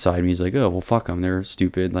deep inside me is like, oh well, fuck them, they're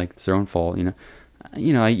stupid, like it's their own fault, I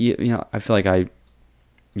feel like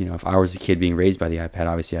if I was a kid being raised by the iPad,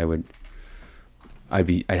 obviously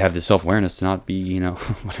I'd have the self-awareness to not be,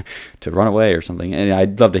 to run away or something. And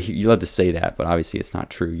you'd love to say that, but obviously it's not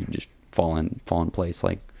true. You just fall in place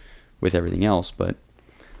like with everything else. But,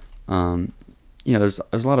 there's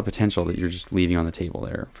a lot of potential that you're just leaving on the table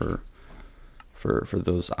there for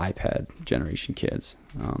those iPad generation kids.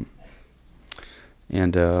 Part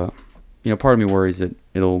of me worries that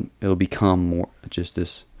it'll become more just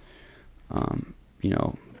this,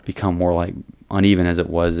 become more like uneven as it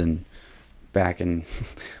was back in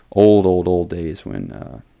old days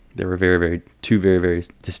when there were two very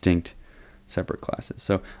distinct separate classes.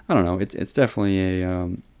 So I don't know. It's definitely a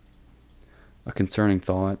concerning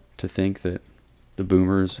thought to think that the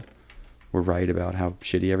boomers were right about how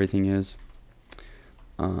shitty everything is,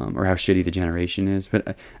 or how shitty the generation is.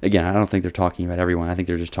 But again, I don't think they're talking about everyone. I think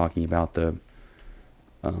they're just talking about the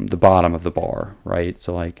bottom of the bar, right?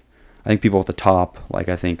 So like, I think people at the top, like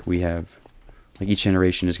I think we have, like each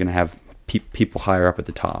generation is going to have people higher up at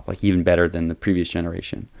the top, like even better than the previous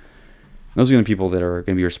generation. Those are going to be people that are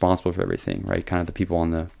going to be responsible for everything, right? Kind of the people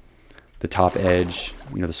on the top edge,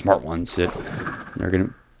 the smart ones that are going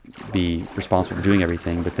to be responsible for doing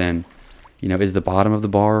everything. But then, is the bottom of the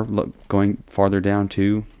bar going farther down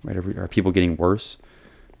too, right? Are people getting worse?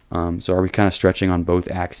 So are we kind of stretching on both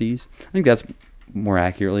axes? I think that's more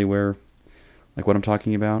accurately what I'm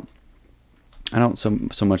talking about. I don't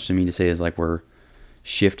so much to me to say is like we're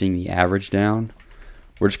shifting the average down.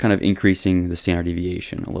 We're just kind of increasing the standard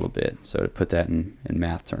deviation a little bit. So to put that in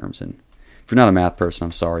math terms, and if you're not a math person,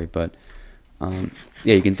 I'm sorry, but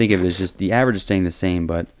you can think of it as just the average is staying the same,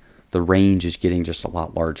 but the range is getting just a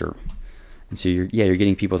lot larger. And so you're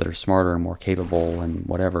getting people that are smarter and more capable and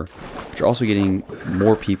whatever, but you're also getting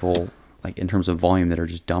more people, like in terms of volume, that are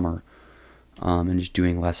just dumber and just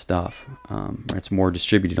doing less stuff. It's more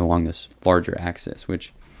distributed along this larger axis,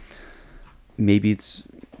 which maybe it's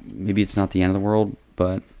not the end of the world,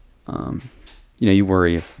 but you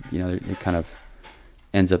worry if it kind of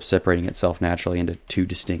ends up separating itself naturally into two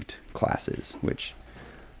distinct classes, which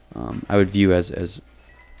I would view as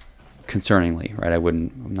concerningly, right?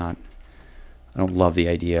 I don't love the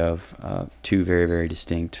idea of two very, very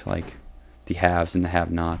distinct, like the haves and the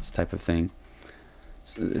have-nots type of thing.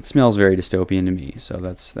 So it smells very dystopian to me, so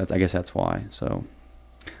that's I guess that's why. So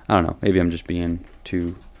I don't know, maybe I'm just being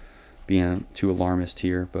too alarmist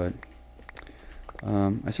here, but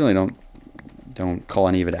I certainly don't call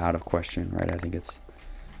any of it out of question, right? I think it's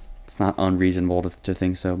not unreasonable to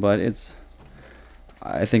think so, but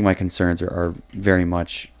I think my concerns are very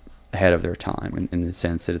much ahead of their time in the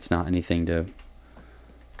sense that it's not anything to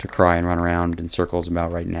cry and run around in circles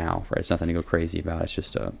about right now, right? It's nothing to go crazy about. It's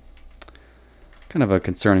just a kind of a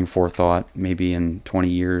concerning forethought, maybe in 20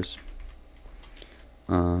 years.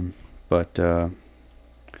 But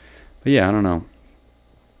yeah, I don't know.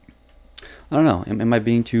 Am I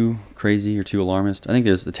being too crazy or too alarmist? I think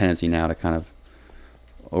there's the tendency now to kind of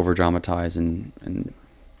over dramatize and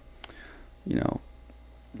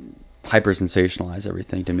hyper sensationalize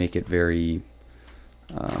everything to make it very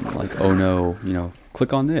like, oh no,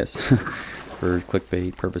 click on this for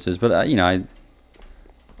clickbait purposes. But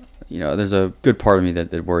there's a good part of me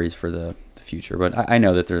that worries for the future. But I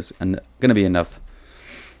know that there's going to be enough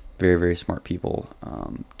very, very smart people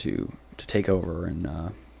to take over. And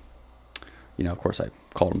of course, I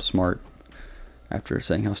called them smart after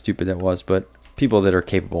saying how stupid that was. But people that are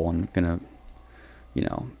capable and gonna, I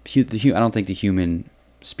don't think the human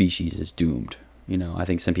species is doomed. I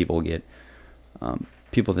think some people get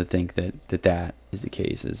people that think that is the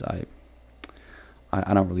case.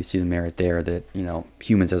 I don't really see the merit there that, you know,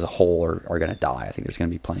 humans as a whole are going to die. I think there's going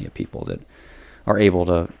to be plenty of people that are able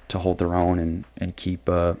to hold their own and keep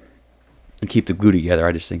the glue together.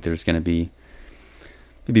 I just think there's going to be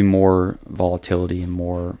maybe more volatility and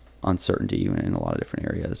more uncertainty in a lot of different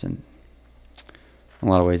areas, and in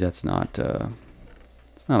a lot of ways that's not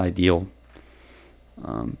it's not ideal.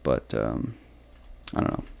 But I don't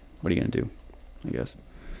know. What are you going to do, I guess.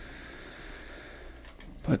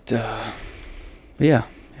 But yeah.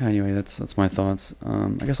 Anyway, that's my thoughts.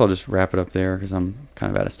 I guess I'll just wrap it up there because I'm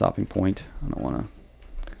kind of at a stopping point. I don't want to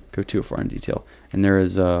go too far in detail. And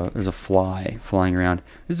there's a fly flying around.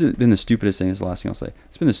 This has been the stupidest thing. This is the last thing I'll say.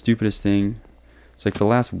 It's been the stupidest thing. It's like for the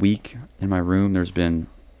last week in my room, there's been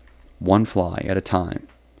one fly at a time.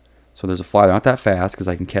 So there's a fly. They're not that fast because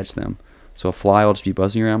I can catch them. So a fly will just be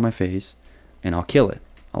buzzing around my face, and I'll kill it.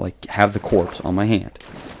 I'll like have the corpse on my hand.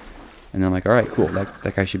 And then I'm like, all right, cool.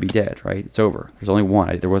 That guy should be dead, right? It's over. There's only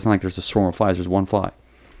one. There wasn't like there's a swarm of flies. There's one fly.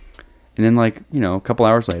 And then like, you know, a couple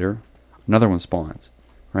hours later, another one spawns,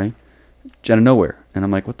 right? Out of nowhere. And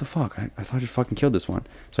I'm like, what the fuck? I thought I just fucking killed this one.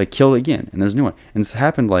 So I killed it again, and there's a new one. And it's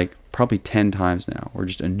happened like probably 10 times now, where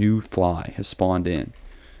just a new fly has spawned in,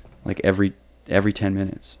 like every 10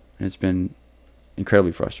 minutes. And it's been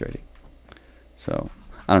incredibly frustrating. So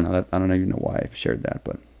I don't know. I don't even know why I've shared that,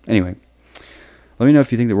 but anyway. Let me know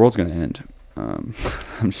if you think the world's going to end. I'm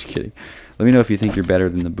just kidding. Let me know if you think you're better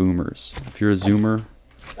than the boomers. If you're a zoomer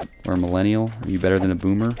or a millennial, are you better than a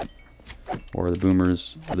boomer? Or are the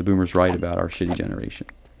boomers right about our shitty generation?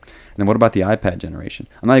 And then what about the iPad generation?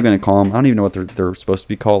 I'm not even going to call them, I don't even know what they're supposed to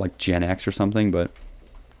be called, like Gen X or something, but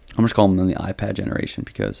I'm just calling them the iPad generation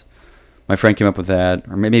because my friend came up with that,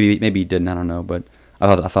 or maybe he didn't, I don't know, but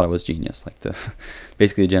I thought it was genius, like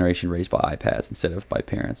basically a generation raised by iPads instead of by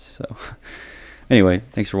parents. So anyway,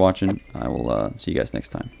 thanks for watching. I will see you guys next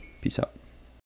time. Peace out.